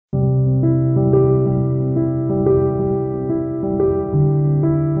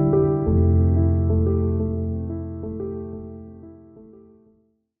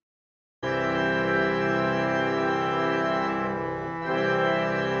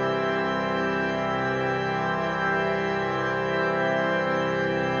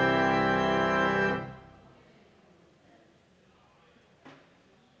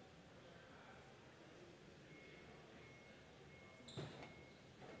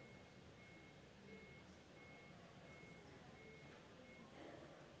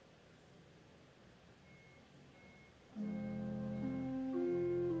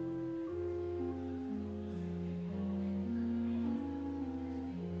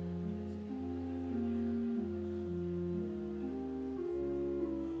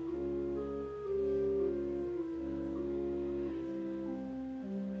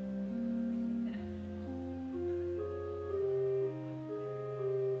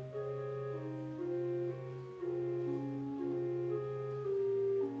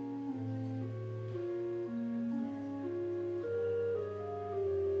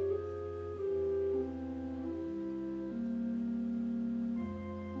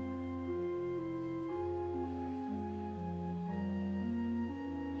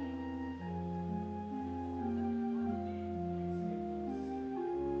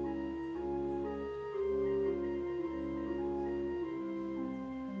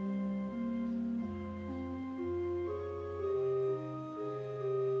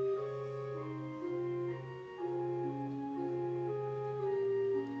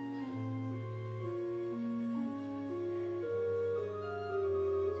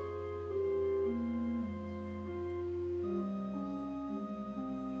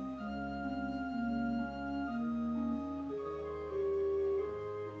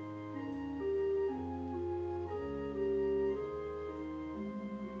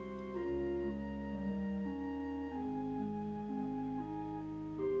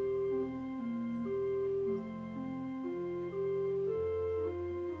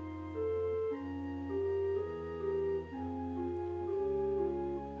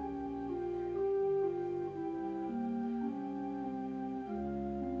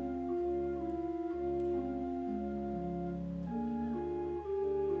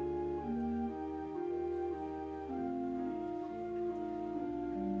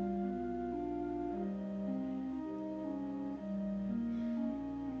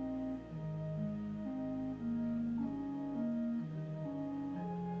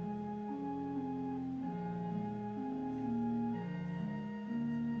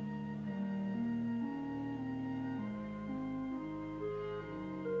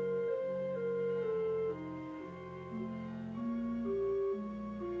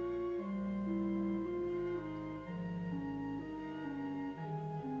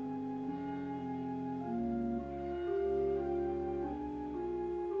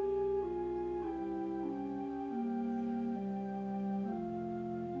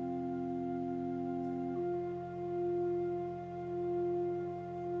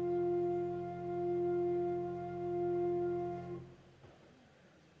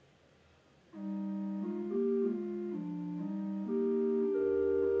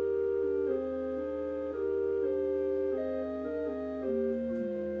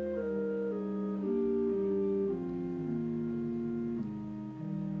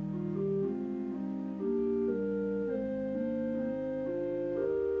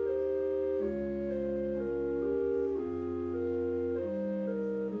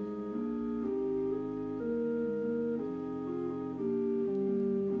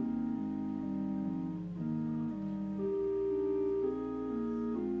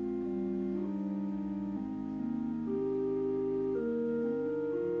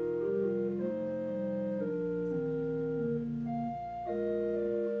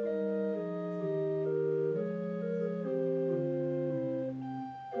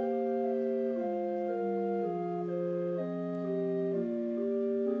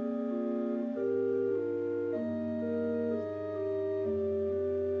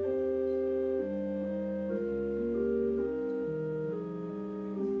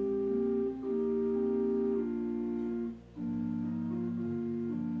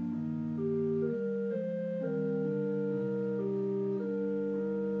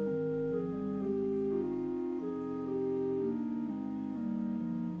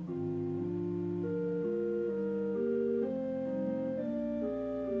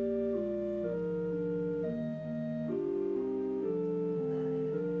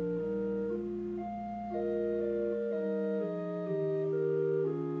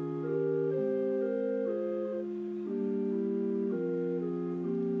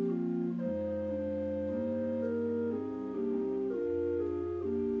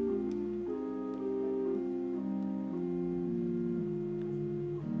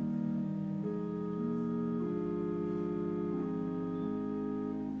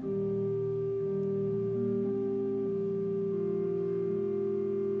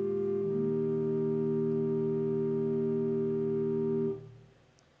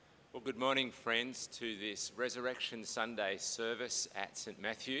morning, friends, to this Resurrection Sunday service at St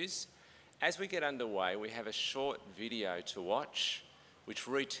Matthew's. As we get underway, we have a short video to watch which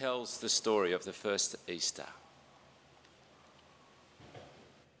retells the story of the first Easter.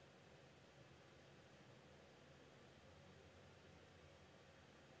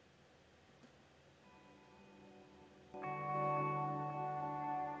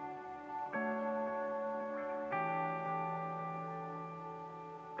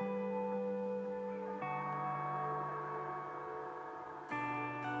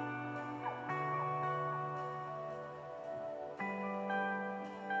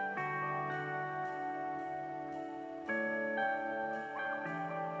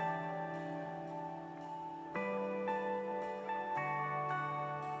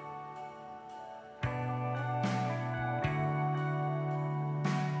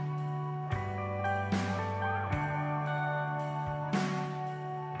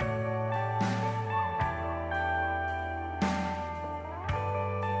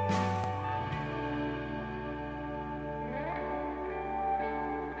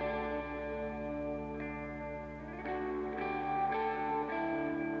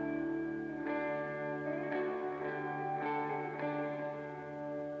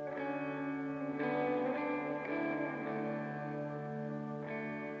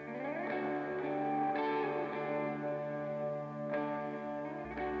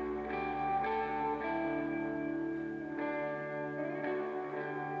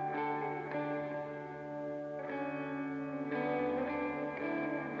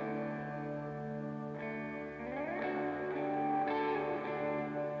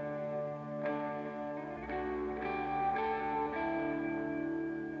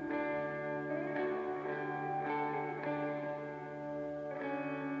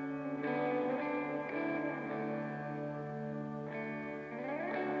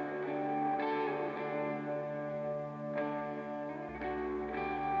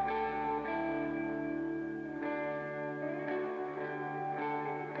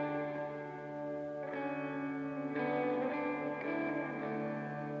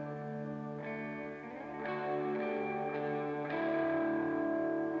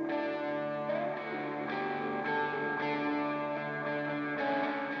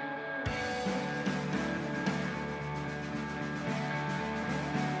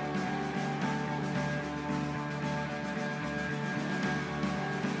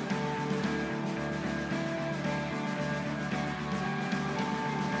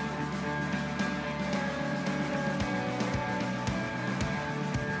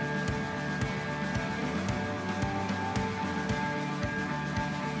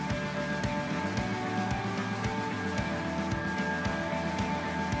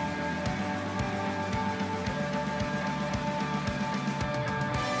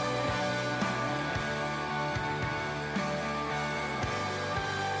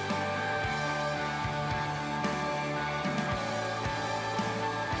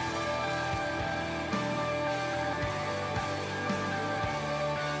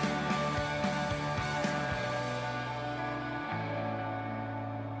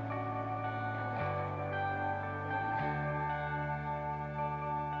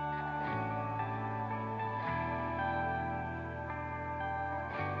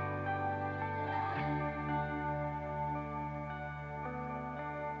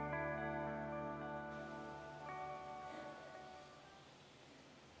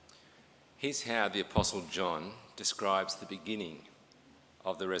 Here's how the Apostle John describes the beginning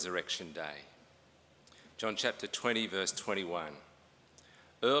of the resurrection day. John chapter 20, verse 21.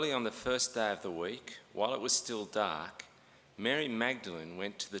 Early on the first day of the week, while it was still dark, Mary Magdalene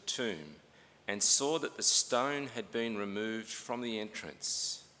went to the tomb and saw that the stone had been removed from the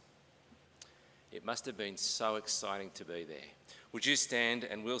entrance. It must have been so exciting to be there. Would you stand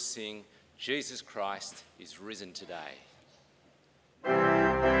and we'll sing, Jesus Christ is risen today.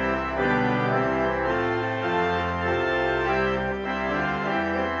 Hallelujah.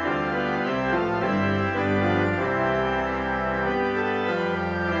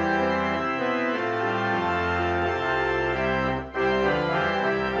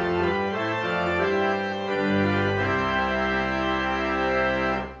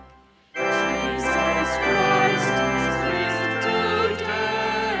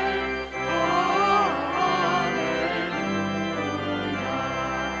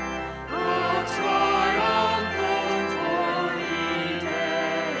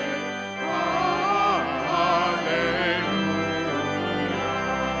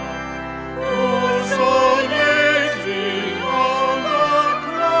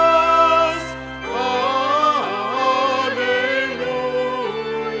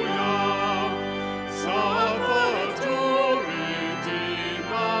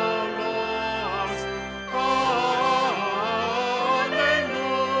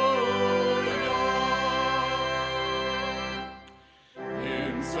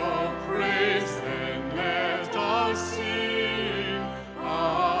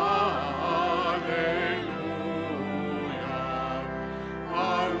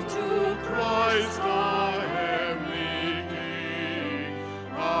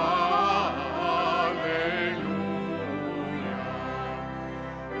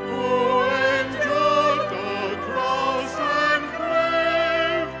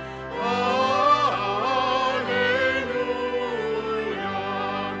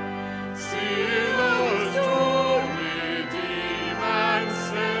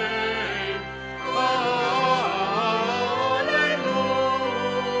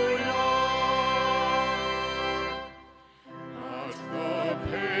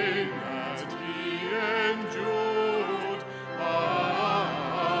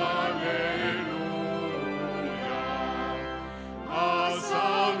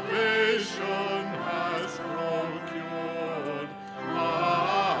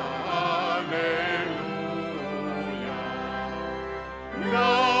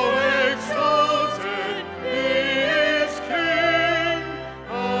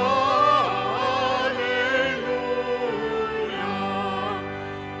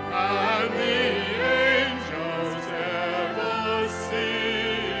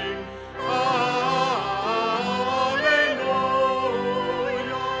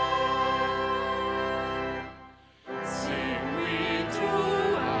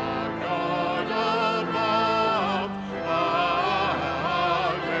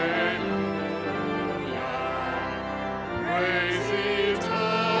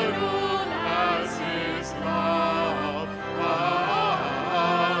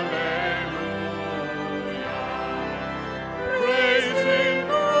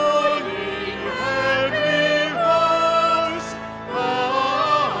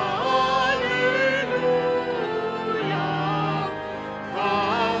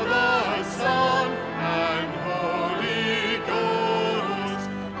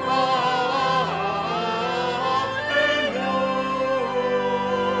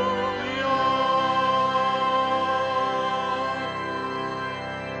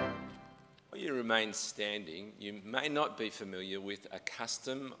 remain standing, you may not be familiar with a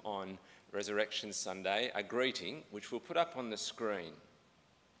custom on Resurrection Sunday, a greeting, which we'll put up on the screen.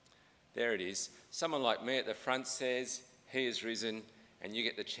 There it is. Someone like me at the front says, "He is risen," and you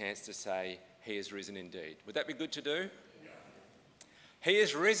get the chance to say, "He is risen indeed." Would that be good to do? Yeah. He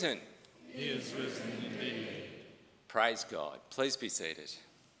is risen. He is risen indeed. Praise God. Please be seated.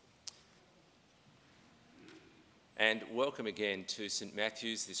 And welcome again to St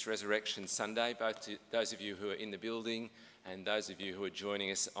Matthew's this Resurrection Sunday, both to those of you who are in the building and those of you who are joining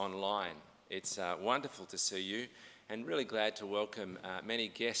us online. It's wonderful to see you, and really glad to welcome many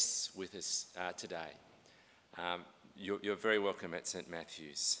guests with us today. You're very welcome at St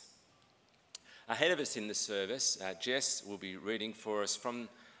Matthew's. Ahead of us in the service, Jess will be reading for us from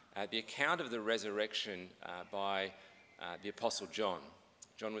the account of the resurrection by the Apostle John.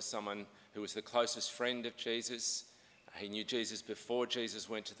 John was someone who was the closest friend of Jesus. He knew Jesus before Jesus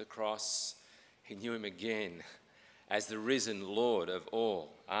went to the cross. He knew him again as the risen Lord of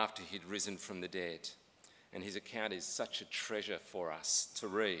all after he'd risen from the dead. And his account is such a treasure for us to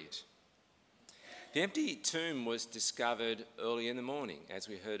read. The empty tomb was discovered early in the morning, as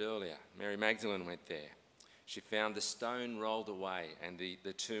we heard earlier. Mary Magdalene went there. She found the stone rolled away and the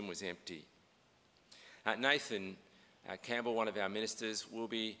tomb was empty. Nathan Campbell, one of our ministers, will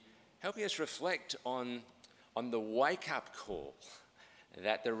be helping us reflect on the wake-up call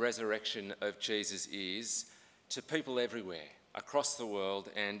that the resurrection of Jesus is to people everywhere, across the world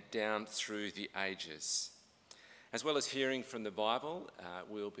and down through the ages. As well as hearing from the Bible,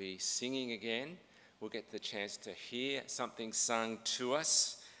 we'll be singing again. We'll get the chance to hear something sung to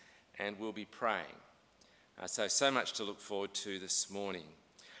us, and we'll be praying. So much to look forward to this morning.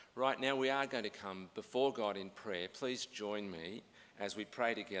 Right now, we are going to come before God in prayer. Please join me as we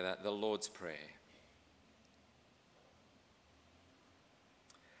pray together the Lord's Prayer.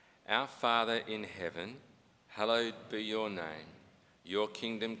 Our Father in heaven, hallowed be your name. Your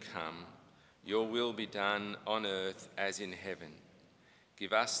kingdom come, your will be done on earth as in heaven.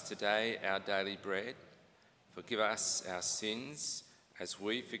 Give us today our daily bread. Forgive us our sins as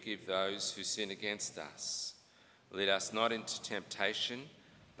we forgive those who sin against us. Lead us not into temptation,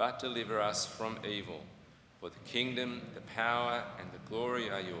 but deliver us from evil. For the kingdom, the power, and the glory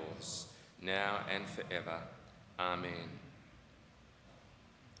are yours, now and forever. Amen.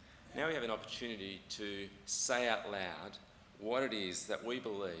 Now we have an opportunity to say out loud what it is that we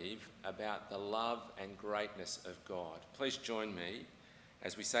believe about the love and greatness of God. Please join me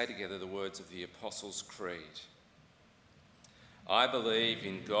as we say together the words of the Apostles' Creed. I believe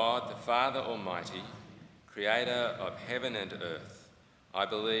in God the Father Almighty, creator of heaven and earth. I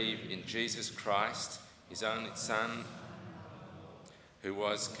believe in Jesus Christ, his only Son, who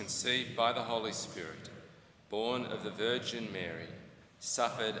was conceived by the Holy Spirit, born of the Virgin Mary,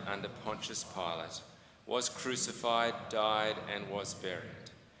 suffered under Pontius Pilate, was crucified, died, and was buried.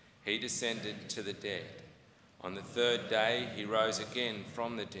 He descended to the dead. On the third day he rose again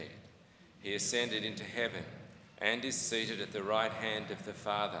from the dead. He ascended into heaven and is seated at the right hand of the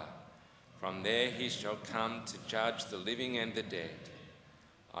Father. From there he shall come to judge the living and the dead.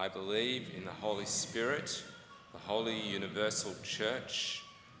 I believe in the Holy Spirit, the holy universal church,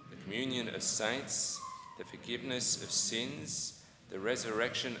 the communion of saints, the forgiveness of sins, the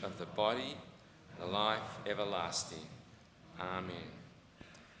resurrection of the body, the life everlasting. Amen.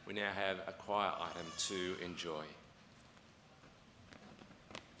 We now have a choir item to enjoy.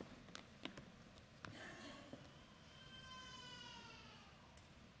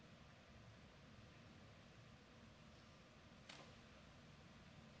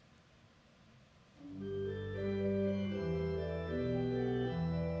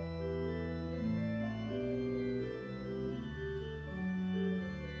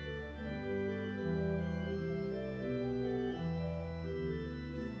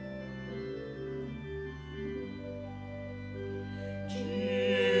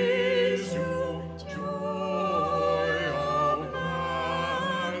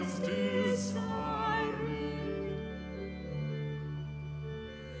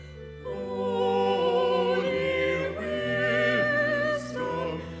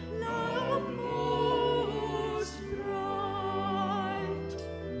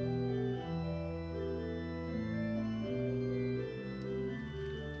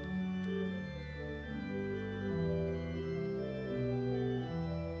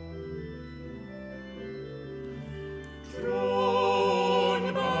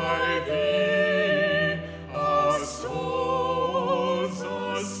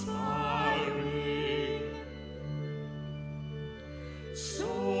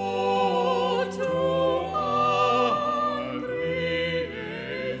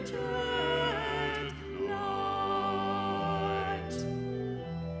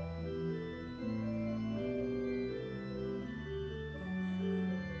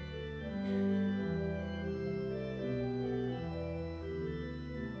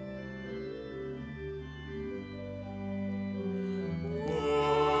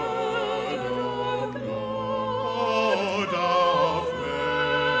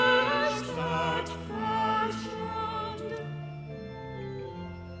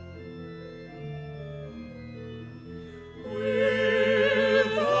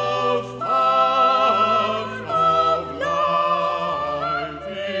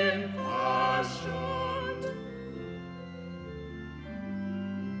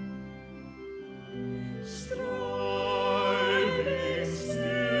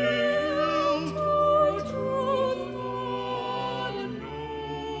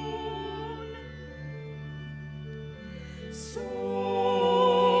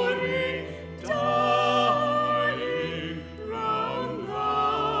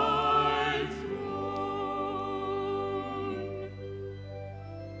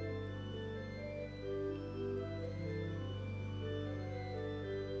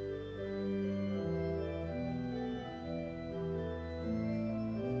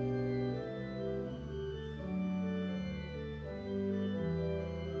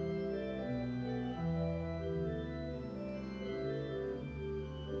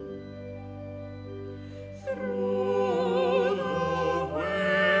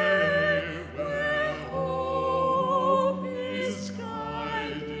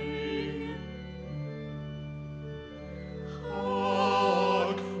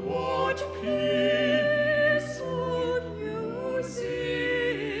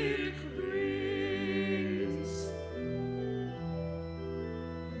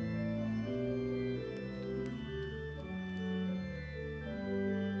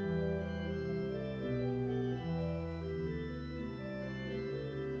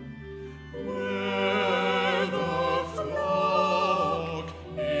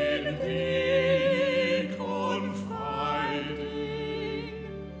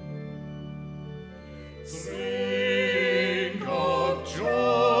 of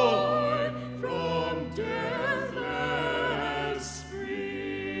joy from deathless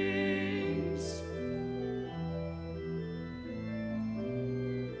springs.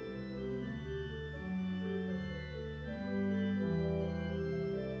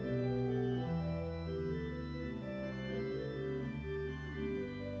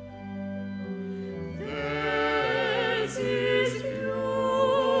 This is beauty's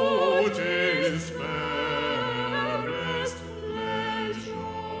fairest pleasure.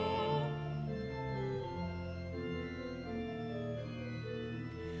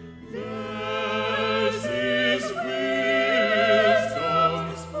 This is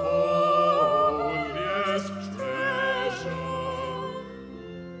wisdom's holiest treasure.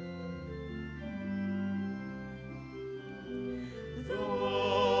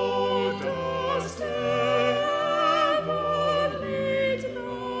 Thou dost ever lead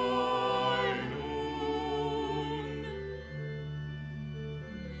thine own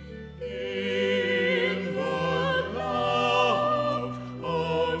in the love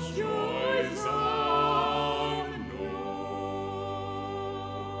of joys unknown.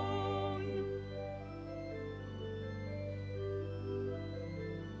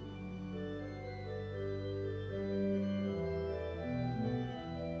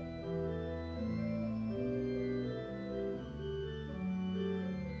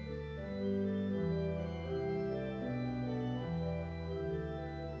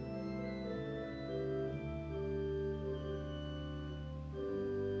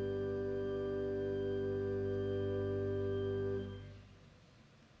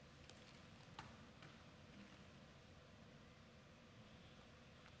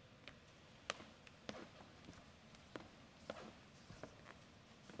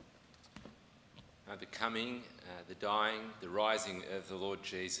 The coming, the dying, the rising of the Lord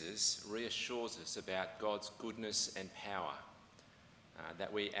Jesus reassures us about God's goodness and power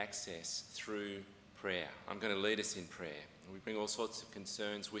that we access through prayer. I'm going to lead us in prayer. We bring all sorts of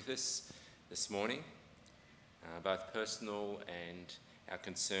concerns with us this morning, both personal and our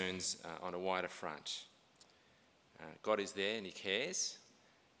concerns on a wider front. God is there and he cares,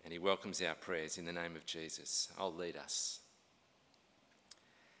 and he welcomes our prayers in the name of Jesus. I'll lead us.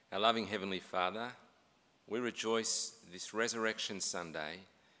 Our loving Heavenly Father, we rejoice this Resurrection Sunday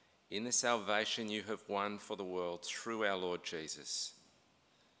in the salvation you have won for the world through our Lord Jesus.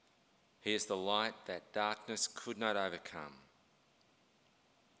 He is the light that darkness could not overcome.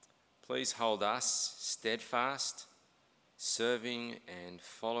 Please hold us steadfast, serving and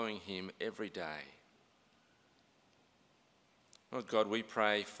following him every day. Lord God, we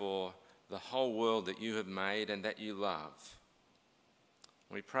pray for the whole world that you have made and that you love.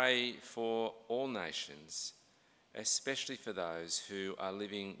 We pray for all nations, especially for those who are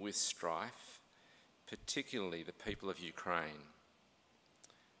living with strife, particularly the people of Ukraine.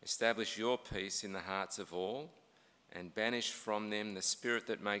 Establish your peace in the hearts of all and banish from them the spirit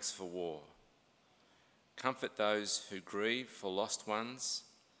that makes for war. Comfort those who grieve for lost ones.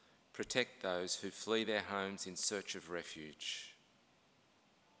 Protect those who flee their homes in search of refuge.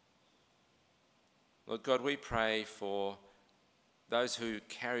 Lord God, we pray for those who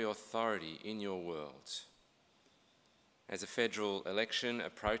carry authority in your world. As a federal election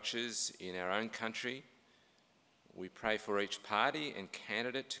approaches in our own country, we pray for each party and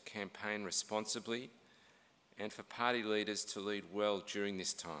candidate to campaign responsibly and for party leaders to lead well during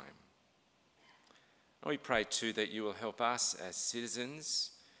this time. And we pray too that you will help us as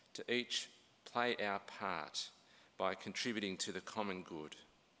citizens to each play our part by contributing to the common good.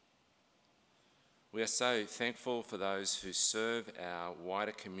 We are so thankful for those who serve our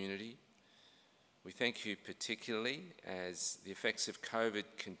wider community. We thank you particularly as the effects of COVID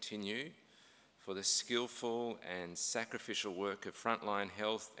continue for the skillful and sacrificial work of frontline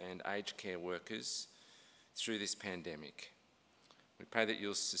health and aged care workers through this pandemic. We pray that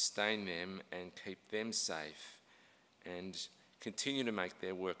you'll sustain them and keep them safe and continue to make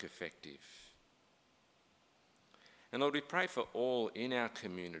their work effective. And Lord, we pray for all in our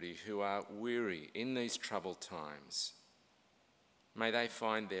community who are weary in these troubled times. May they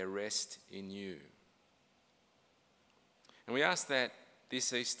find their rest in you. And we ask that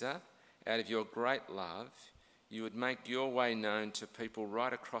this Easter, out of your great love, you would make your way known to people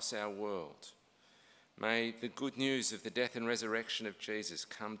right across our world. May the good news of the death and resurrection of Jesus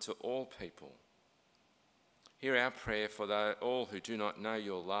come to all people. Hear our prayer for all who do not know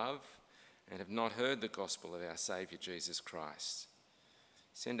your love and have not heard the gospel of our Saviour Jesus Christ.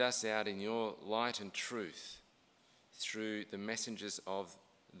 Send us out in your light and truth through the messengers of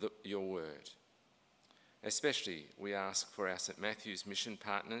your word. Especially we ask for our St Matthew's mission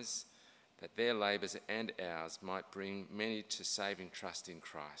partners, that their labours and ours might bring many to saving trust in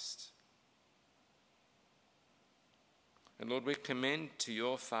Christ. And Lord, we commend to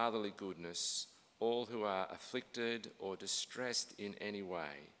your fatherly goodness all who are afflicted or distressed in any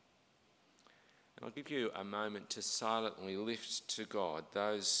way. And I'll give you a moment to silently lift to God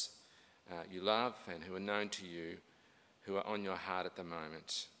those you love and who are known to you, who are on your heart at the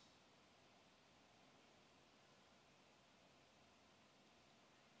moment.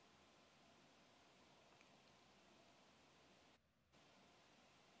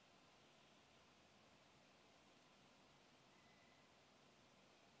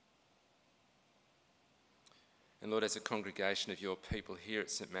 And Lord, as a congregation of your people here at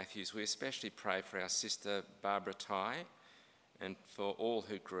St Matthew's, we especially pray for our sister Barbara Ty and for all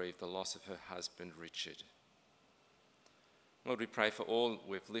who grieve the loss of her husband Richard. Lord, we pray for all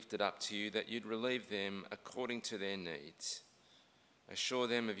we've lifted up to you, that you'd relieve them according to their needs. Assure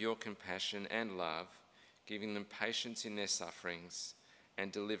them of your compassion and love, giving them patience in their sufferings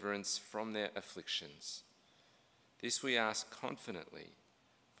and deliverance from their afflictions. This we ask confidently,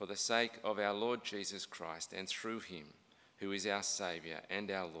 for the sake of our Lord Jesus Christ, and through him, who is our Saviour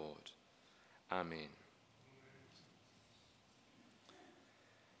and our Lord. Amen.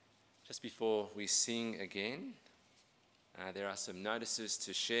 Just before we sing again, there are some notices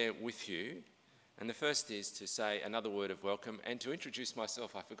to share with you. And the first is to say another word of welcome and to introduce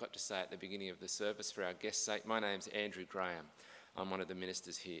myself. I forgot to say at the beginning of the service for our guest's sake. My name's Andrew Graham. I'm one of the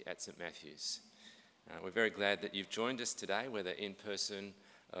ministers here at St Matthew's. We're very glad that you've joined us today, whether in person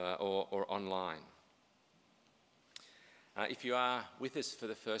or online. If you are with us for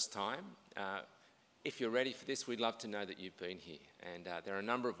the first time, if you're ready for this, we'd love to know that you've been here. And there are a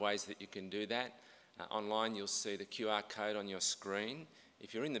number of ways that you can do that. Online, you'll see the QR code on your screen.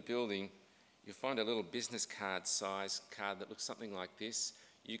 If you're in the building, you'll find a little business card size card that looks something like this.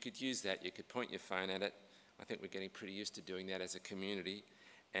 You could use that. You could point your phone at it. I think we're getting pretty used to doing that as a community.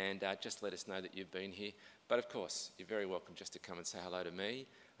 And just let us know that you've been here. But of course, you're very welcome just to come and say hello to me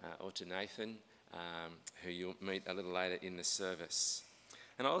or to Nathan, who you'll meet a little later in the service.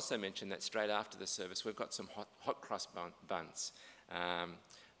 And I also mentioned that straight after the service, we've got some hot crust buns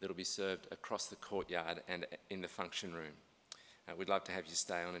that'll be served across the courtyard and in the function room. We'd love to have you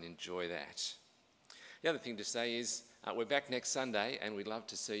stay on and enjoy that. The other thing to say is we're back next Sunday, and we'd love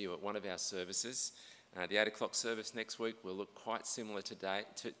to see you at one of our services. The 8 o'clock service next week will look quite similar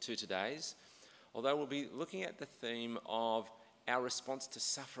to today's, although we'll be looking at the theme of our response to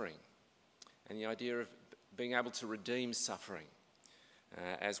suffering and the idea of being able to redeem suffering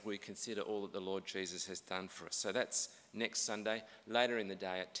as we consider all that the Lord Jesus has done for us. So that's next Sunday. Later in the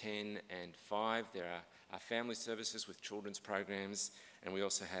day at 10 and 5, there are family services with children's programs, and we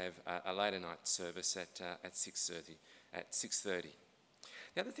also have a later night service at 6:30.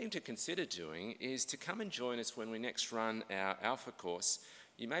 The other thing to consider doing is to come and join us when we next run our Alpha course.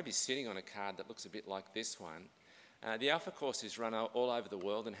 You may be sitting on a card that looks a bit like this one. The Alpha course is run all over the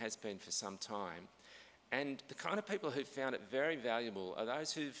world and has been for some time. And the kind of people who've found it very valuable are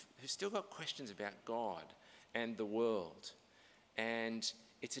those who've still got questions about God and the world. And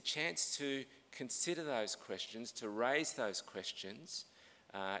it's a chance to consider those questions, to raise those questions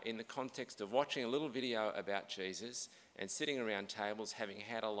in the context of watching a little video about Jesus and sitting around tables having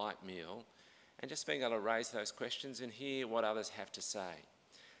had a light meal and just being able to raise those questions and hear what others have to say.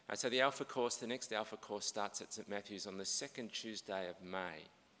 So the Alpha course, the next Alpha course starts at St Matthew's on the second Tuesday of May.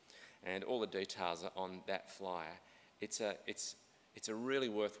 And all the details are on that flyer. It's a really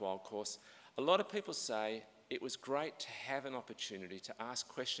worthwhile course. A lot of people say it was great to have an opportunity to ask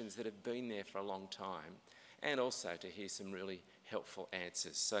questions that have been there for a long time and also to hear some really helpful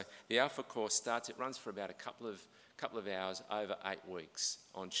answers. So the Alpha course starts, it runs for about a couple of hours over 8 weeks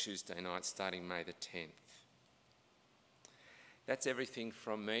on Tuesday night starting May the 10th. That's everything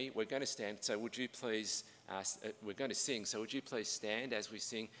from me. We're going to stand, so would you please, we're going to sing, so would you please stand as we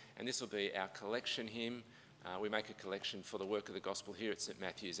sing, and this will be our collection hymn. We make a collection for the work of the gospel here at St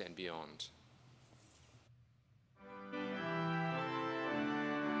Matthew's and beyond.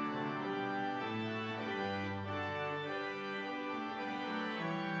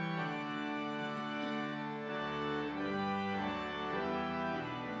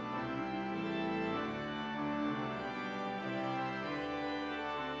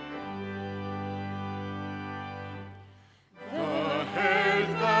 The head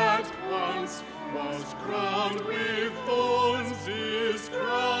that once was crowned with thorns is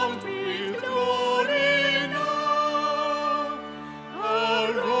crowned with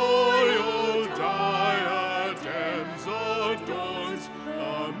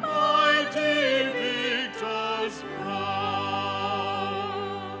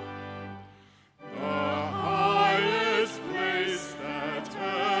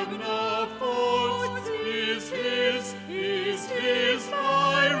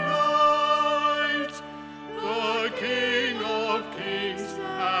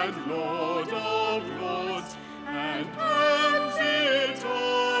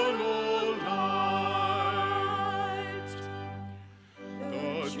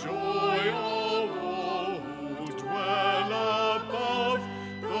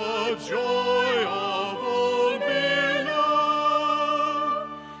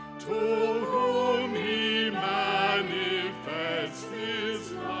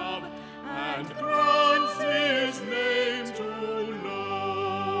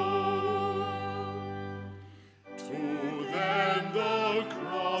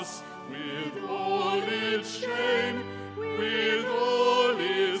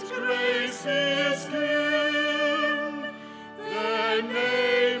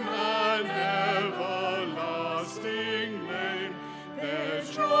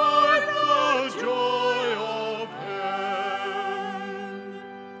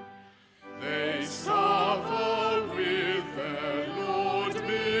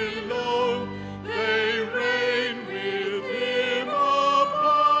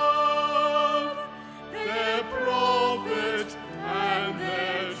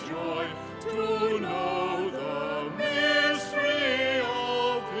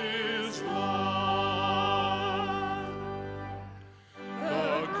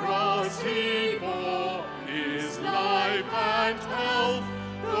and health,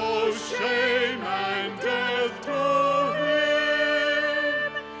 though shame and death to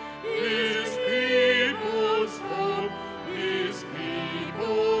him. His people's hope, his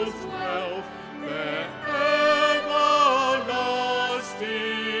people's wealth, their everlasting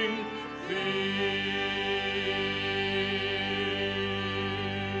theme.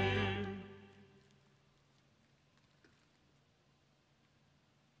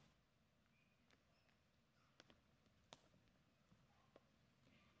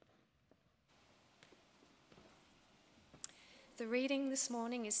 The reading this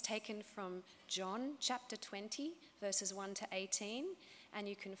morning is taken from John chapter 20, verses 1 to 18, and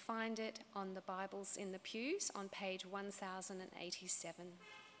you can find it on the Bibles in the pews on page 1087.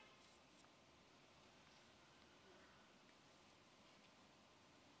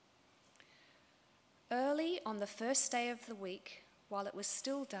 Early on the first day of the week, while it was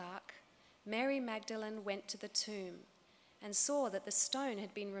still dark, Mary Magdalene went to the tomb and saw that the stone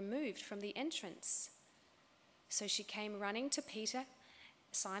had been removed from the entrance. So she came running to Peter,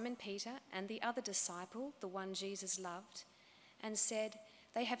 Simon Peter, and the other disciple, the one Jesus loved, and said,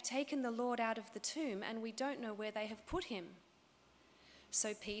 "They have taken the Lord out of the tomb, and we don't know where they have put him."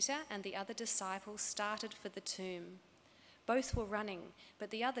 So Peter and the other disciple started for the tomb. Both were running, but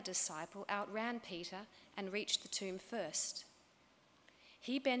the other disciple outran Peter and reached the tomb first.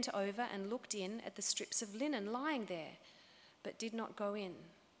 He bent over and looked in at the strips of linen lying there, but did not go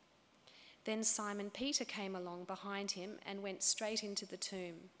in. Then Simon Peter came along behind him and went straight into the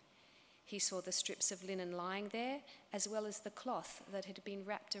tomb. He saw the strips of linen lying there, as well as the cloth that had been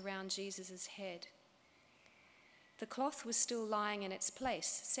wrapped around Jesus' head. The cloth was still lying in its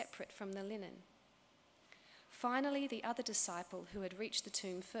place, separate from the linen. Finally, the other disciple, who had reached the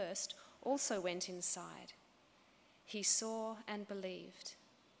tomb first, also went inside. He saw and believed.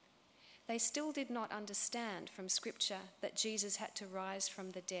 They still did not understand from Scripture that Jesus had to rise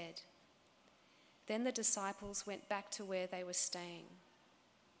from the dead. Then the disciples went back to where they were staying.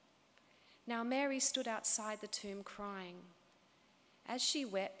 Now Mary stood outside the tomb crying. As she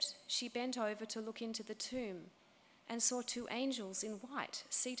wept, she bent over to look into the tomb and saw two angels in white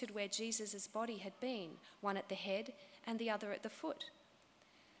seated where Jesus' body had been, one at the head and the other at the foot.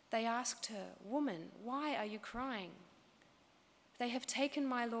 They asked her, "Woman, why are you crying?" "They have taken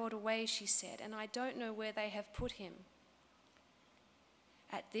my Lord away," she said, "and I don't know where they have put him."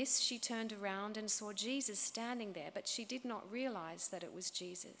 At this, she turned around and saw Jesus standing there, but she did not realize that it was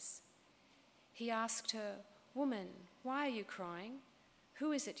Jesus. He asked her, "Woman, why are you crying?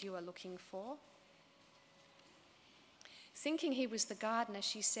 Who is it you are looking for?" Thinking he was the gardener,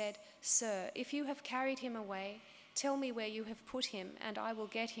 she said, "Sir, if you have carried him away, tell me where you have put him, and I will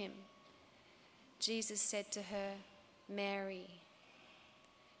get him." Jesus said to her, "Mary."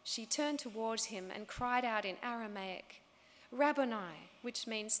 She turned towards him and cried out in Aramaic, "Rabboni," which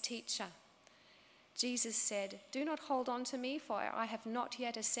means teacher. Jesus said, "Do not hold on to me, for I have not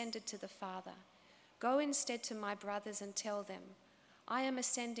yet ascended to the Father. Go instead to my brothers and tell them, I am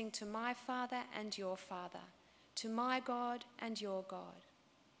ascending to my Father and your Father, to my God and your God."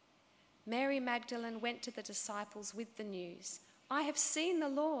 Mary Magdalene went to the disciples with the news, "I have seen the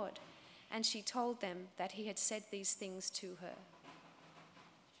Lord," and she told them that he had said these things to her.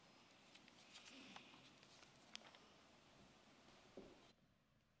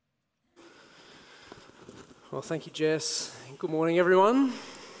 Well, thank you, Jess. Good morning, everyone.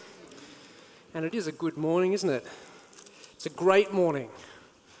 And it is a good morning, isn't it? It's a great morning,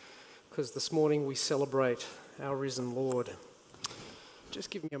 because this morning we celebrate our risen Lord. Just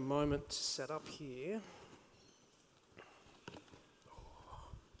give me a moment to set up here.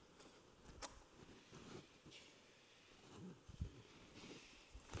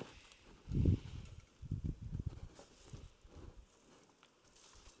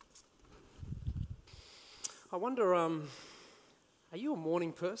 I wonder, are you a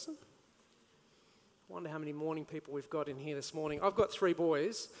morning person? I wonder how many morning people we've got in here this morning. I've got 3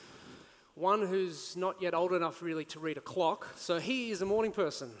 boys. One who's not yet old enough really to read a clock, so he is a morning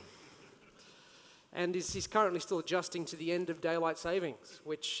person. And he's currently still adjusting to the end of daylight savings,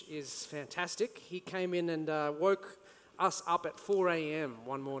 which is fantastic. He came in and woke us up at 4 a.m.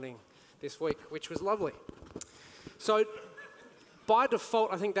 one morning this week, which was lovely. So by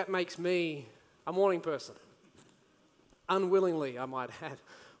default, I think that makes me a morning person. Unwillingly, I might add.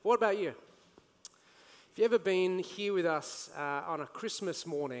 What about you? If you've ever been here with us on a Christmas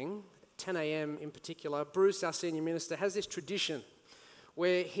morning, 10 a.m. in particular, Bruce, our senior minister, has this tradition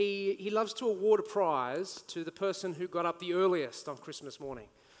where he loves to award a prize to the person who got up the earliest on Christmas morning.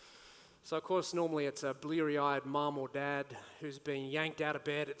 So, of course, normally it's a bleary-eyed mum or dad who's been yanked out of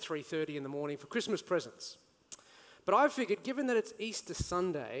bed at 3:30 in the morning for Christmas presents. But I figured, given that it's Easter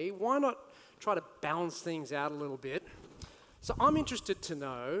Sunday, why not try to balance things out a little bit? So I'm interested to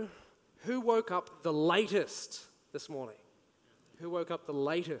know who woke up the latest this morning. Who woke up the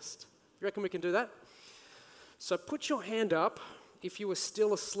latest? You reckon we can do that? So put your hand up if you were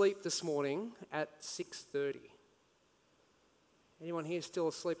still asleep this morning at 6:30. Anyone here still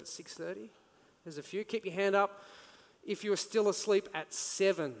asleep at 6:30? There's a few. Keep your hand up if you were still asleep at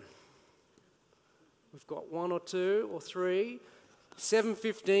 7. We've got 1 or 2 or 3.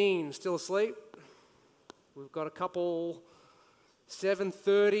 7:15, still asleep. We've got a couple.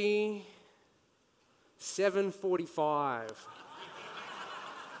 7:30. 7:45.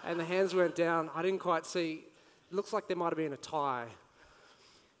 And the hands went down. I didn't quite see. It looks like there might have been a tie.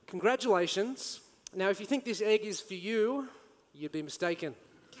 Congratulations. Now, if you think this egg is for you, you'd be mistaken.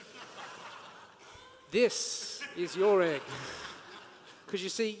 This is your egg. Because you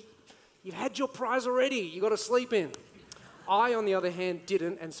see, you've had your prize already. You've got to sleep in. I, on the other hand,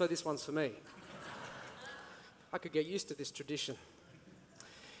 didn't, and so this one's for me. I could get used to this tradition.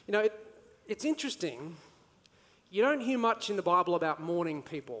 You know, it's interesting. You don't hear much in the Bible about morning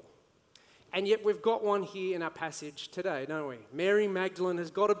people. And yet we've got one here in our passage today, don't we? Mary Magdalene has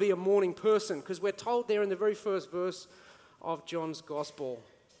got to be a morning person because we're told there in the very first verse of John's Gospel,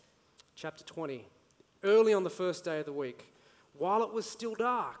 chapter 20, early on the first day of the week, while it was still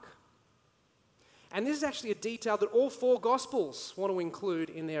dark. And this is actually a detail that all 4 Gospels want to include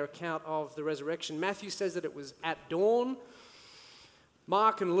in their account of the resurrection. Matthew says that it was at dawn.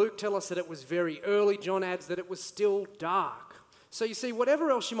 Mark and Luke tell us that it was very early. John adds that it was still dark. So you see,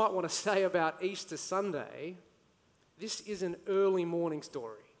 whatever else you might want to say about Easter Sunday, this is an early morning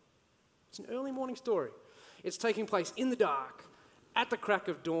story. It's an early morning story. It's taking place in the dark, at the crack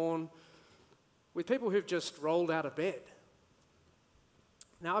of dawn, with people who've just rolled out of bed.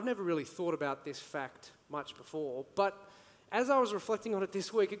 Now, I've never really thought about this fact much before, but as I was reflecting on it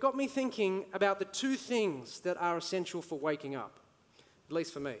this week, it got me thinking about the 2 things that are essential for waking up, at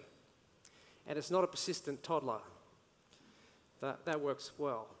least for me. And it's not a persistent toddler. That works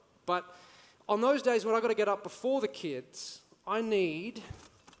well. But on those days when I've got to get up before the kids, I need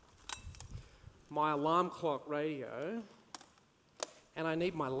my alarm clock radio and I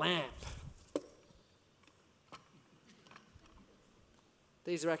need my lamp.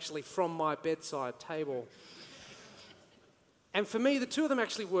 These are actually from my bedside table. And for me, the 2 of them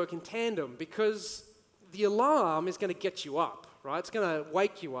actually work in tandem because the alarm is going to get you up, right? It's going to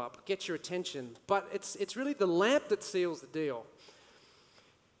wake you up, get your attention. But it's really the lamp that seals the deal.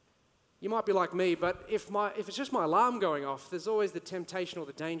 You might be like me, but if it's just my alarm going off, there's always the temptation or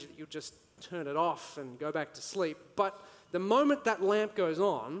the danger that you'll just turn it off and go back to sleep. But the moment that lamp goes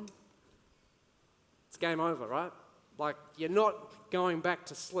on, it's game over, right? Like, you're not going back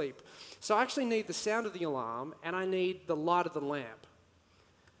to sleep. So I actually need the sound of the alarm and I need the light of the lamp.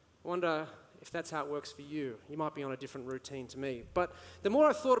 I wonder if that's how it works for you. You might be on a different routine to me. But the more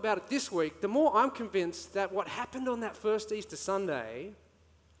I thought about it this week, the more I'm convinced that what happened on that first Easter Sunday,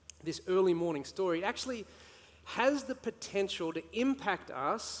 this early morning story, actually has the potential to impact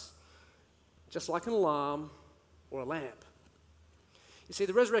us just like an alarm or a lamp. You see,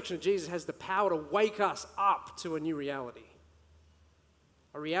 the resurrection of Jesus has the power to wake us up to a new reality.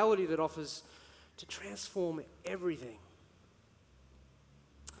 A reality that offers to transform everything.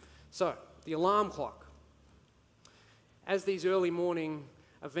 So, the alarm clock. As these early morning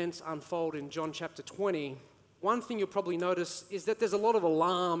events unfold in John chapter 20, one thing you'll probably notice is that there's a lot of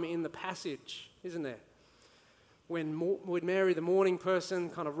alarm in the passage, isn't there? When Mary, the morning person,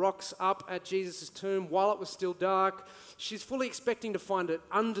 kind of rocks up at Jesus' tomb while it was still dark, she's fully expecting to find it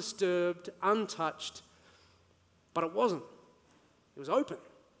undisturbed, untouched, but it wasn't. It was open.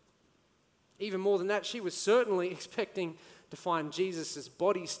 Even more than that, she was certainly expecting to find Jesus'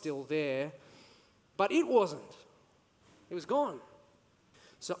 body still there, but it wasn't. It was gone.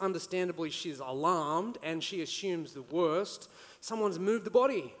 So understandably, she's alarmed and she assumes the worst. Someone's moved the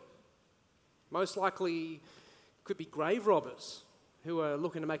body. Most likely could be grave robbers who are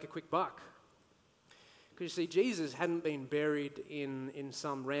looking to make a quick buck. Because you see, Jesus hadn't been buried in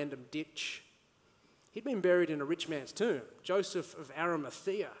some random ditch. He'd been buried in a rich man's tomb, Joseph of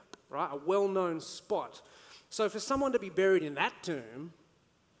Arimathea, right? A well-known spot. So for someone to be buried in that tomb,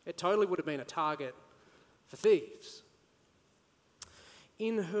 it totally would have been a target for thieves.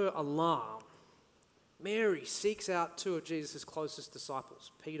 In her alarm, Mary seeks out 2 of Jesus' closest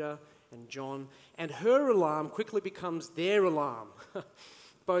disciples, Peter and John, and her alarm quickly becomes their alarm,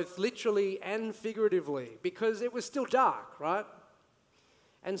 both literally and figuratively, because it was still dark, right?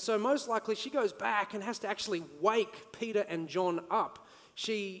 And so most likely she goes back and has to actually wake Peter and John up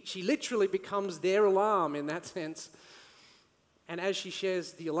She literally becomes their alarm in that sense. And as she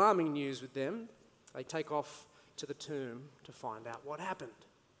shares the alarming news with them, they take off to the tomb to find out what happened.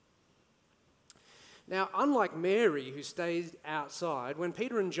 Now, unlike Mary, who stays outside, when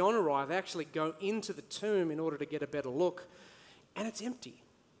Peter and John arrive, they actually go into the tomb in order to get a better look, and it's empty,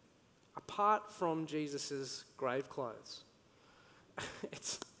 apart from Jesus' grave clothes.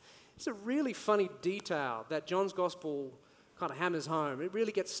 It's a really funny detail that John's Gospel kind of hammers home. It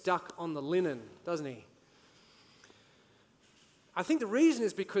really gets stuck on the linen, doesn't he? I think the reason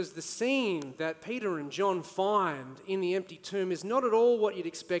is because the scene that Peter and John find in the empty tomb is not at all what you'd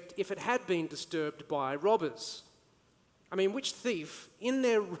expect if it had been disturbed by robbers. I mean, which thief in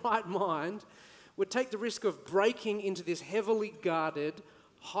their right mind would take the risk of breaking into this heavily guarded,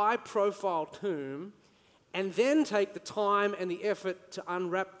 high-profile tomb and then take the time and the effort to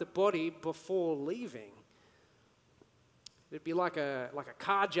unwrap the body before leaving? It'd be like a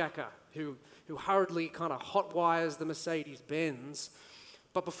carjacker who hurriedly kind of hotwires the Mercedes-Benz,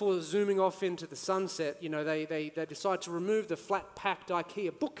 but before zooming off into the sunset, they decide to remove the flat-packed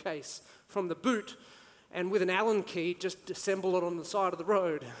IKEA bookcase from the boot and with an Allen key just assemble it on the side of the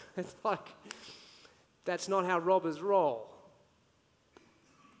road. It's like, that's not how robbers roll.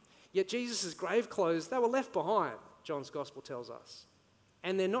 Yet Jesus' grave clothes, they were left behind, John's Gospel tells us.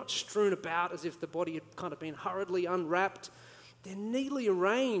 And they're not strewn about as if the body had kind of been hurriedly unwrapped. They're neatly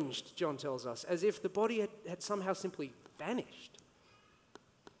arranged, John tells us, as if the body had somehow simply vanished.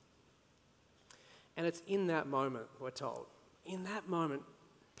 And it's in that moment, we're told, in that moment,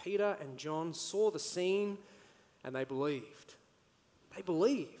 Peter and John saw the scene and they believed. They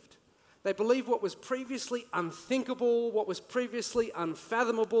believed. They believed what was previously unthinkable, what was previously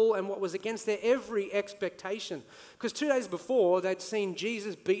unfathomable, and what was against their every expectation. Because 2 days before, they'd seen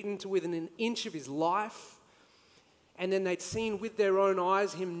Jesus beaten to within an inch of his life, and then they'd seen with their own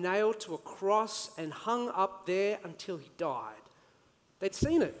eyes him nailed to a cross and hung up there until he died. They'd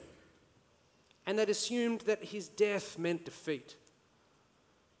seen it, and they'd assumed that his death meant defeat.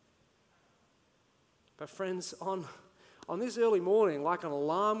 But friends, on this early morning, like an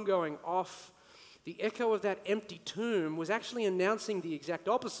alarm going off, the echo of that empty tomb was actually announcing the exact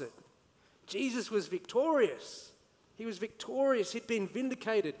opposite. Jesus was victorious. He was victorious. He'd been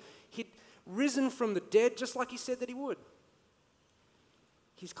vindicated. He'd risen from the dead just like he said that he would.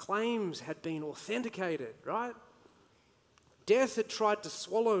 His claims had been authenticated, right? Death had tried to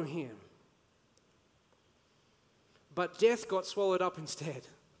swallow him, but death got swallowed up instead.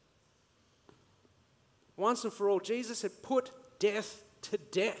 Once and for all, Jesus had put death to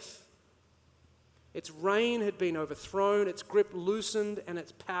death. Its reign had been overthrown, its grip loosened, and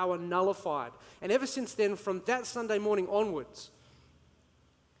its power nullified. And ever since then, from that Sunday morning onwards,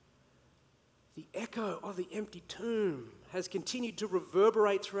 the echo of the empty tomb has continued to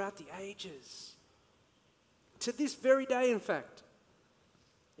reverberate throughout the ages. To this very day, in fact.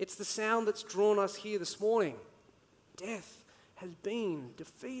 It's the sound that's drawn us here this morning. Death has been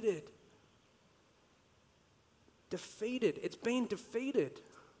defeated. Defeated. It's been defeated.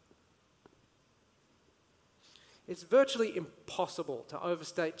 It's virtually impossible to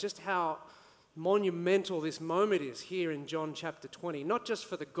overstate just how monumental this moment is here in John chapter 20, not just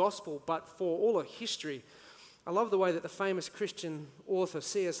for the gospel, but for all of history. I love the way that the famous Christian author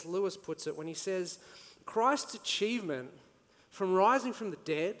C.S. Lewis puts it when he says, Christ's achievement from rising from the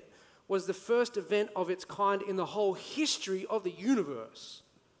dead was the first event of its kind in the whole history of the universe.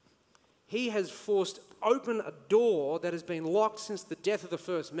 He has forced open a door that has been locked since the death of the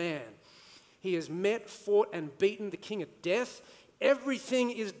first man. He has met, fought, and beaten the king of death.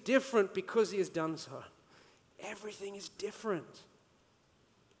 Everything is different because he has done so. Everything is different.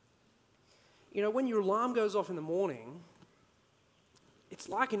 You know, when your alarm goes off in the morning, it's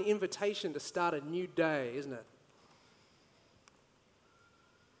like an invitation to start a new day, isn't it?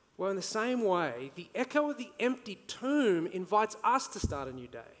 Well, in the same way, the echo of the empty tomb invites us to start a new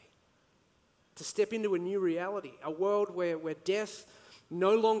day, to step into a new reality, a world where death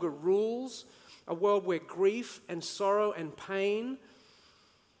no longer rules, a world where grief and sorrow and pain,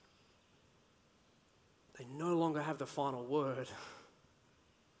 they no longer have the final word.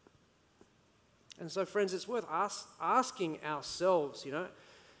 And so, friends, it's worth us asking ourselves,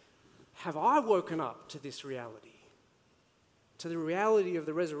 have I woken up to this reality? To the reality of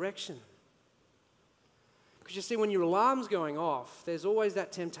the resurrection? Because you see, when your alarm's going off, there's always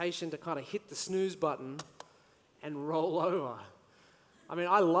that temptation to kind of hit the snooze button and roll over. I mean,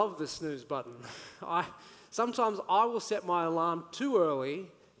 I love the snooze button. Sometimes I will set my alarm too early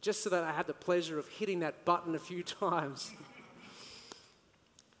just so that I have the pleasure of hitting that button a few times.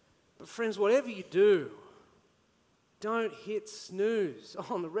 But friends, whatever you do, Don't hit snooze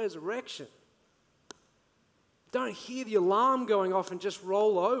on the resurrection. Don't hear the alarm going off and just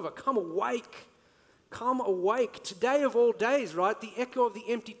roll over. Come awake. Come awake. Today of all days, right? The echo of the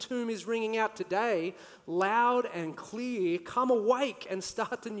empty tomb is ringing out today, loud and clear. Come awake and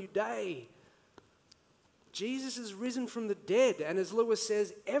start the new day. Jesus is risen from the dead, and as Lewis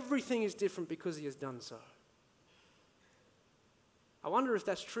says, everything is different because he has done so. I wonder if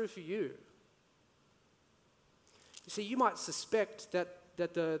that's true for you. You see, you might suspect that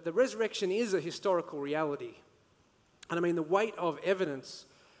the resurrection is a historical reality. And I mean, the weight of evidence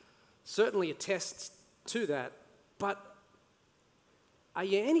certainly attests to that. But are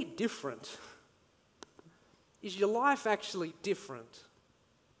you any different? Is your life actually different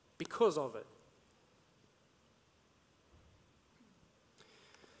because of it?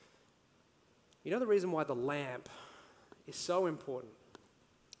 You know the reason why the lamp is so important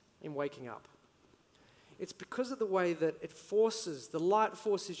in waking up? It's because of the way that the light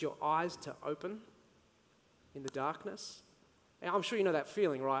forces your eyes to open in the darkness. And I'm sure you know that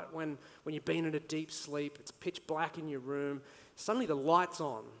feeling, right? When you've been in a deep sleep, it's pitch black in your room, suddenly the light's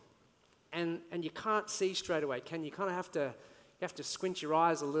on, and you can't see straight away, can you? You kind of have to squint your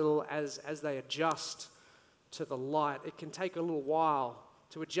eyes a little as they adjust to the light. It can take a little while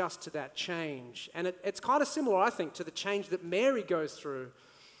to adjust to that change. And it's kind of similar, I think, to the change that Mary goes through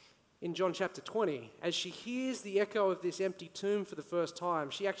in John chapter 20. As she hears the echo of this empty tomb for the first time,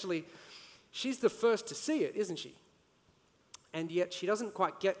 she's the first to see it, isn't she? And yet she doesn't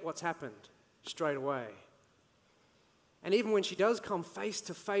quite get what's happened straight away. And even when she does come face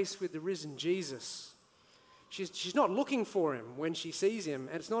to face with the risen Jesus, she's not looking for him when she sees him,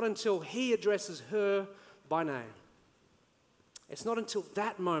 and it's not until he addresses her by name. It's not until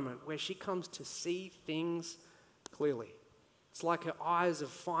that moment where she comes to see things clearly. It's like her eyes have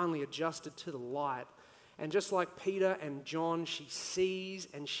finally adjusted to the light. And just like Peter and John, she sees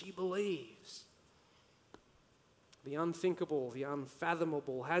and she believes. The unthinkable, the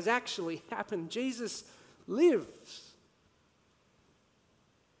unfathomable has actually happened. Jesus lives.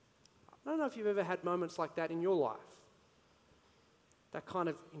 I don't know if you've ever had moments like that in your life. That kind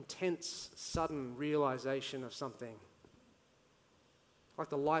of intense, sudden realization of something. Like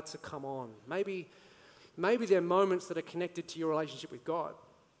the lights have come on. Maybe there are moments that are connected to your relationship with God.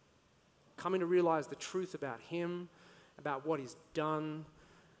 Coming to realize the truth about him, about what he's done,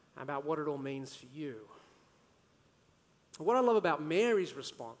 about what it all means for you. What I love about Mary's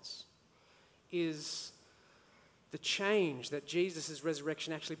response is the change that Jesus'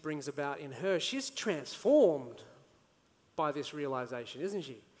 resurrection actually brings about in her. She's transformed by this realization, isn't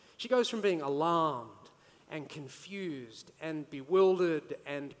she? She goes from being alarmed and confused and bewildered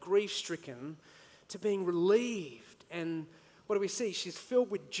and grief-stricken to being relieved. And what do we see? She's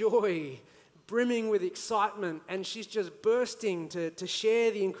filled with joy, brimming with excitement, and she's just bursting to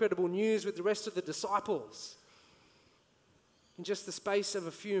share the incredible news with the rest of the disciples. In just the space of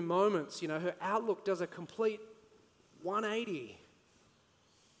a few moments, her outlook does a complete 180.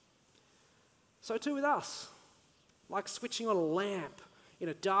 So too with us, like switching on a lamp in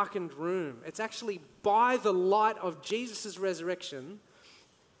a darkened room. It's actually by the light of Jesus' resurrection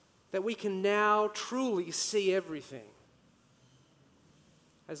that we can now truly see everything.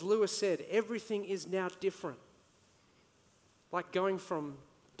 As Lewis said, everything is now different. Like going from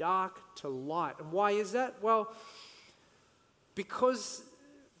dark to light. And why is that? Well, because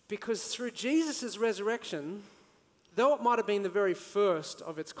through Jesus' resurrection, though it might have been the very first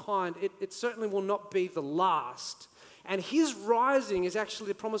of its kind, it certainly will not be the last. And his rising is actually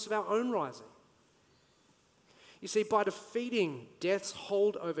the promise of our own rising. You see, by defeating death's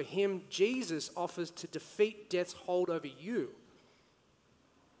hold over him, Jesus offers to defeat death's hold over you.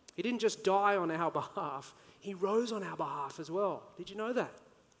 He didn't just die on our behalf, he rose on our behalf as well. Did you know that?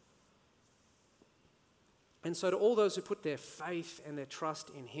 And so to all those who put their faith and their trust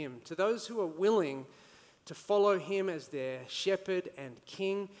in him, to those who are willing to follow him as their shepherd and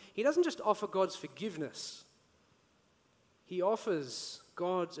king, he doesn't just offer God's forgiveness. He offers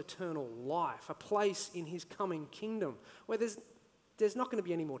God's eternal life, a place in his coming kingdom where there's not going to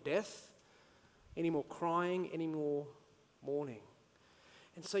be any more death, any more crying, any more mourning.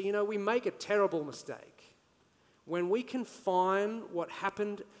 And so, we make a terrible mistake when we confine what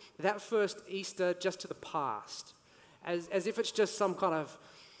happened that first Easter just to the past, as if it's just some kind of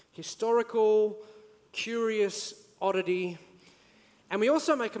historical, curious oddity. And we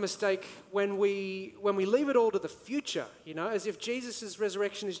also make a mistake when we leave it all to the future, as if Jesus'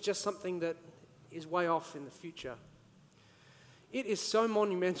 resurrection is just something that is way off in the future. It is so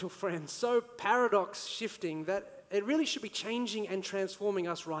monumental, friends, so paradox shifting that it really should be changing and transforming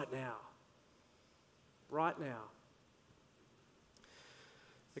us right now. Right now.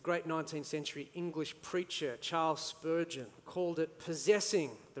 The great 19th century English preacher Charles Spurgeon called it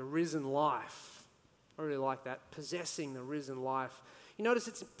possessing the risen life. I really like that, possessing the risen life. You notice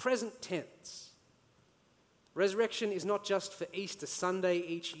it's present tense. Resurrection is not just for Easter Sunday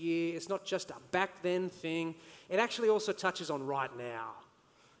each year. It's not just a back then thing. It actually also touches on right now.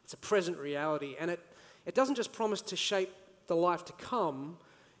 It's a present reality. And it doesn't just promise to shape the life to come.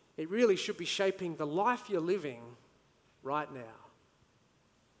 It really should be shaping the life you're living right now.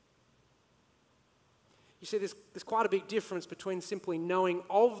 You see, there's quite a big difference between simply knowing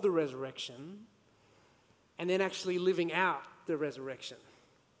of the resurrection and then actually living out the resurrection.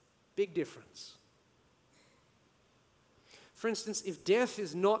 Big difference. For instance, if death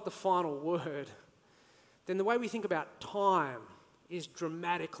is not the final word, then the way we think about time is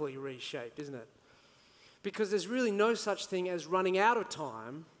dramatically reshaped, isn't it? Because there's really no such thing as running out of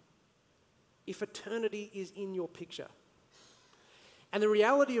time if eternity is in your picture. And the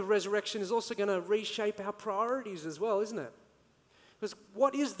reality of resurrection is also going to reshape our priorities as well, isn't it? Because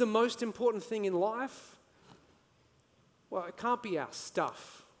what is the most important thing in life? Well, it can't be our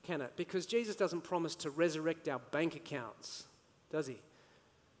stuff, can it? Because Jesus doesn't promise to resurrect our bank accounts, does he?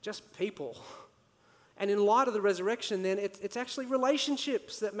 Just people. And in light of the resurrection, then, it's actually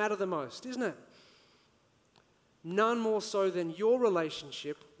relationships that matter the most, isn't it? None more so than your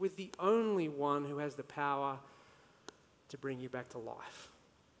relationship with the only one who has the power to bring you back to life.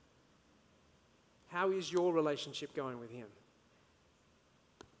 How is your relationship going with him?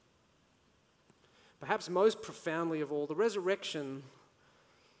 Perhaps most profoundly of all, the resurrection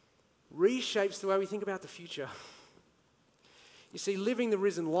reshapes the way we think about the future. You see, living the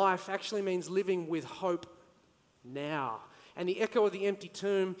risen life actually means living with hope now. And the echo of the empty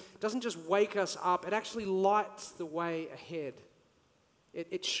tomb doesn't just wake us up, it actually lights the way ahead.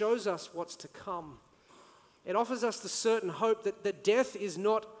 It shows us what's to come. It offers us the certain hope that death is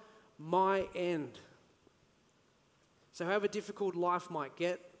not my end. So however difficult life might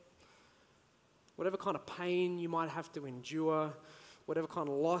get, whatever kind of pain you might have to endure, whatever kind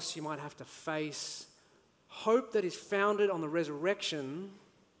of loss you might have to face, hope that is founded on the resurrection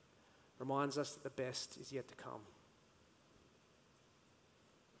reminds us that the best is yet to come.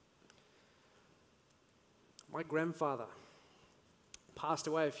 My grandfather passed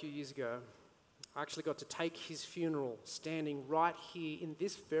away a few years ago. I actually got to take his funeral standing right here in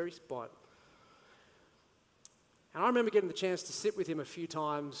this very spot. And I remember getting the chance to sit with him a few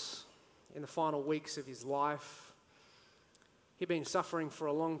times in the final weeks of his life. He'd been suffering for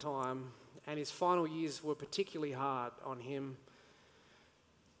a long time, and his final years were particularly hard on him.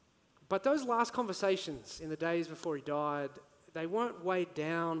 But those last conversations in the days before he died, they weren't weighed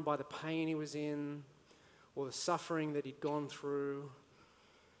down by the pain he was in or the suffering that he'd gone through.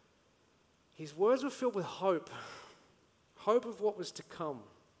 His words were filled with hope of what was to come.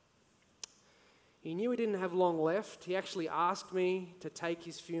 He knew he didn't have long left. He actually asked me to take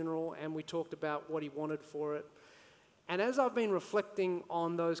his funeral, and we talked about what he wanted for it. And as I've been reflecting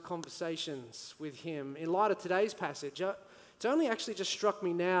on those conversations with him, in light of today's passage, it's only actually just struck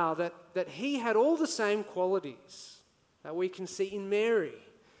me now that he had all the same qualities that we can see in Mary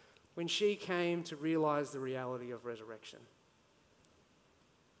when she came to realize the reality of resurrection.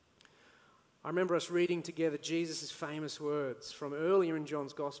 I remember us reading together Jesus' famous words from earlier in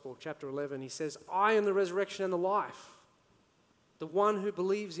John's Gospel, chapter 11. He says, "I am the resurrection and the life. The one who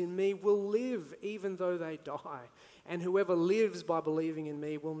believes in me will live even though they die, and whoever lives by believing in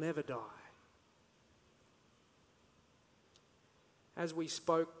me will never die." As we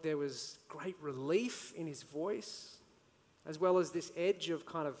spoke, there was great relief in his voice, as well as this edge of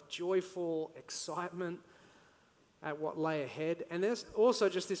kind of joyful excitement at what lay ahead. And there's also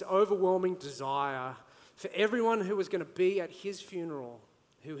just this overwhelming desire for everyone who was going to be at his funeral,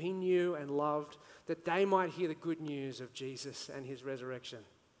 who he knew and loved, that they might hear the good news of Jesus and his resurrection.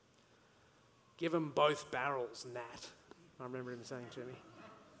 Give them both barrels, Nat, I remember him saying to me.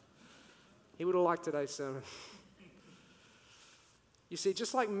 He would have liked today's sermon. You see,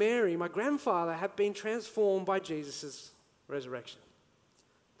 just like Mary, my grandfather had been transformed by Jesus' resurrection.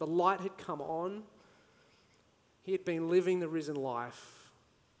 The light had come on. He had been living the risen life.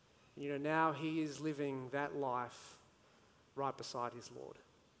 Now he is living that life right beside his Lord.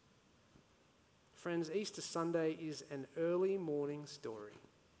 Friends, Easter Sunday is an early morning story.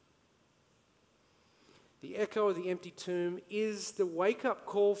 The echo of the empty tomb is the wake-up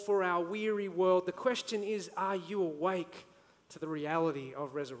call for our weary world. The question is, are you awake to the reality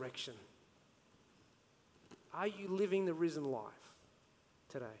of resurrection? Are you living the risen life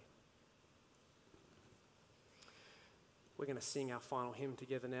today? We're going to sing our final hymn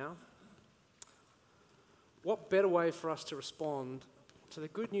together now. What better way for us to respond to the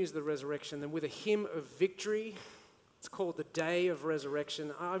good news of the resurrection, then with a hymn of victory. It's called the Day of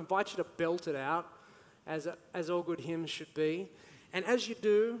Resurrection. I invite you to belt it out, as all good hymns should be. And as you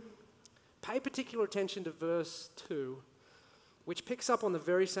do, pay particular attention to verse 2, which picks up on the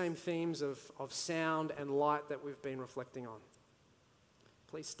very same themes of sound and light that we've been reflecting on.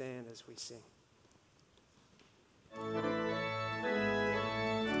 Please stand as we sing.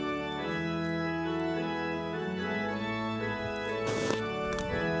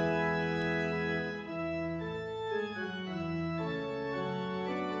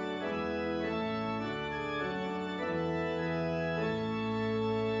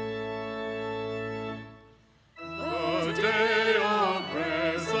 The day of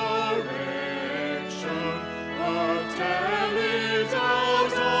resurrection, of telling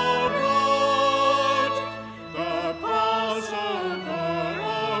out abroad, the Passover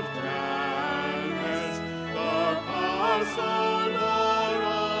of gladness, the Passover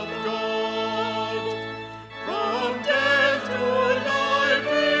of God. From death to life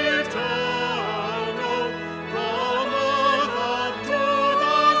eternal, from earth up to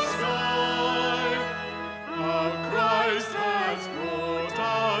the sky, our Christ has brought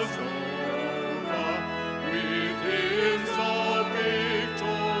us over with hymns of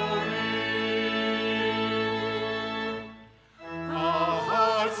victory. Our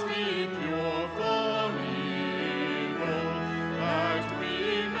hearts be pure from evil, that we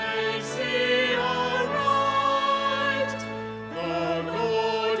may see aright the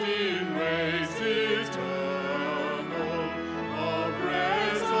Lord in ways eternal of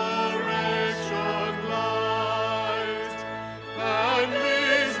resurrection light, and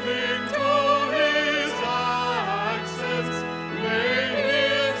listening to his accents, may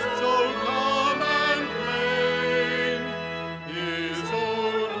his soul come and plain, his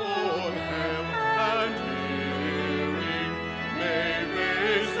own all help and hearing may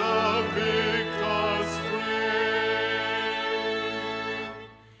raise the victor's strength.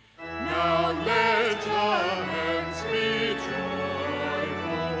 Now let the hands be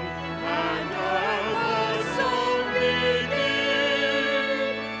joyful, and the song begin.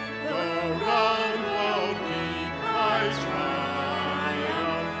 The round world keep thy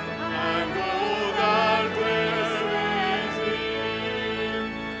triumph, and all that there is in.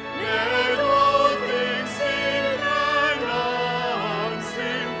 Let all things sing and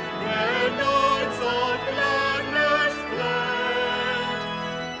unsing, where notes of gladness blend.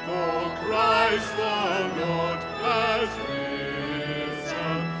 For Christ the Lord has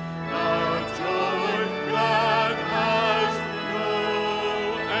risen, a joy that has no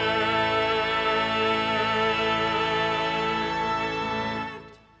end.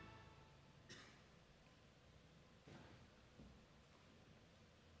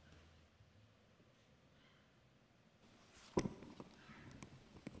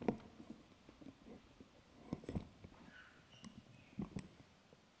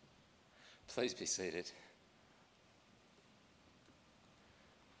 Please be seated.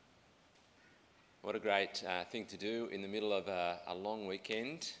 What a great thing to do in the middle of a long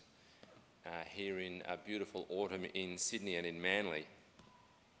weekend here in a beautiful autumn in Sydney and in Manly.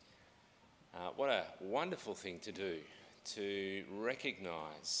 What a wonderful thing to do, to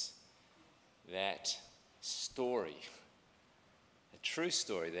recognise that story, a true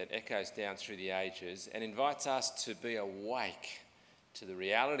story that echoes down through the ages and invites us to be awake to the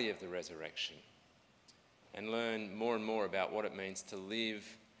reality of the resurrection and learn more and more about what it means to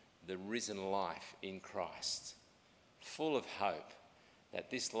live the risen life in Christ, full of hope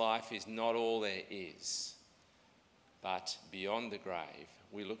that this life is not all there is, but beyond the grave,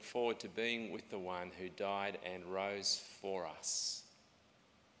 we look forward to being with the one who died and rose for us.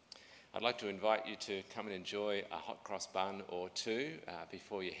 I'd like to invite you to come and enjoy a hot cross bun or two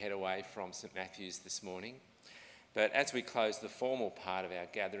before you head away from St Matthew's this morning. But as we close the formal part of our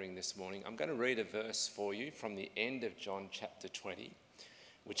gathering this morning, I'm going to read a verse for you from the end of John chapter 20,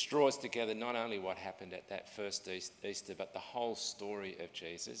 which draws together not only what happened at that first Easter, but the whole story of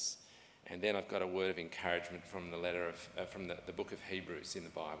Jesus. And then I've got a word of encouragement from the the book of Hebrews in the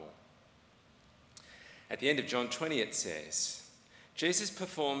Bible. At the end of John 20 it says, Jesus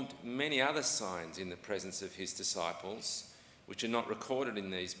performed many other signs in the presence of his disciples, which are not recorded in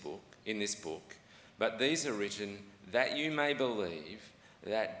this book, but these are written that you may believe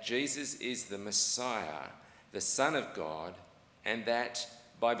that Jesus is the Messiah, the Son of God, and that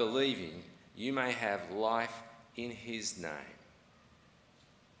by believing you may have life in his name.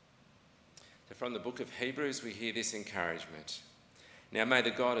 So from the book of Hebrews we hear this encouragement. Now may the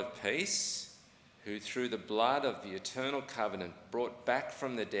God of peace, who through the blood of the eternal covenant brought back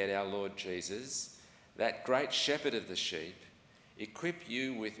from the dead our Lord Jesus, that great shepherd of the sheep, equip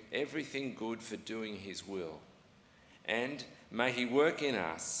you with everything good for doing his will. And may he work in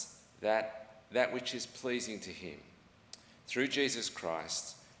us that which is pleasing to him. Through Jesus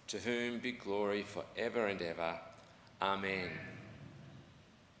Christ, to whom be glory forever and ever. Amen.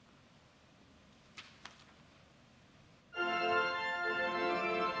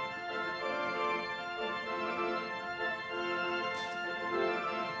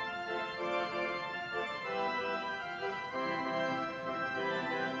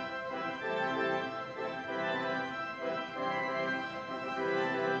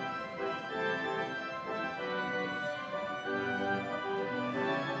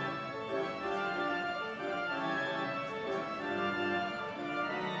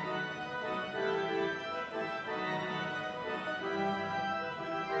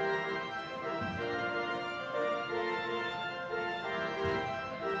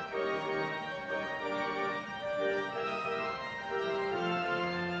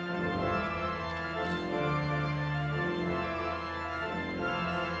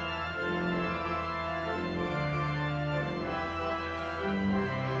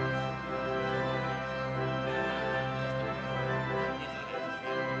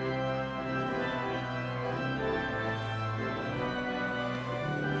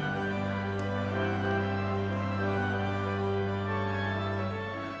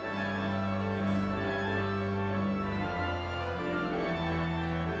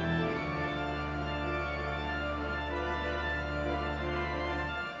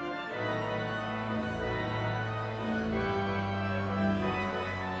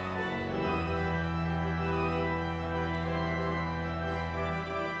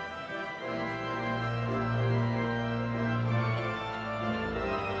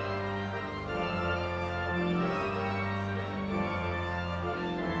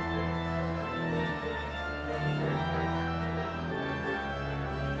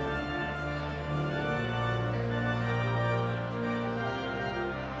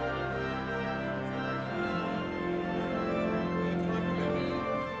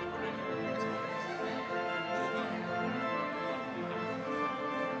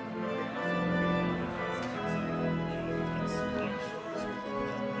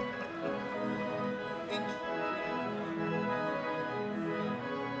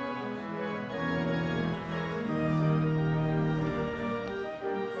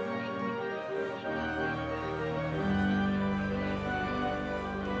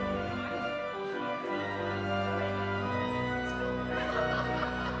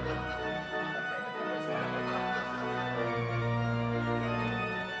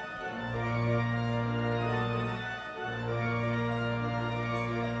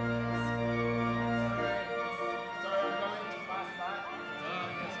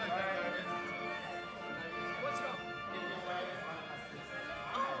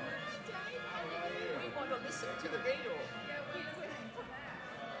 Listen to the radio.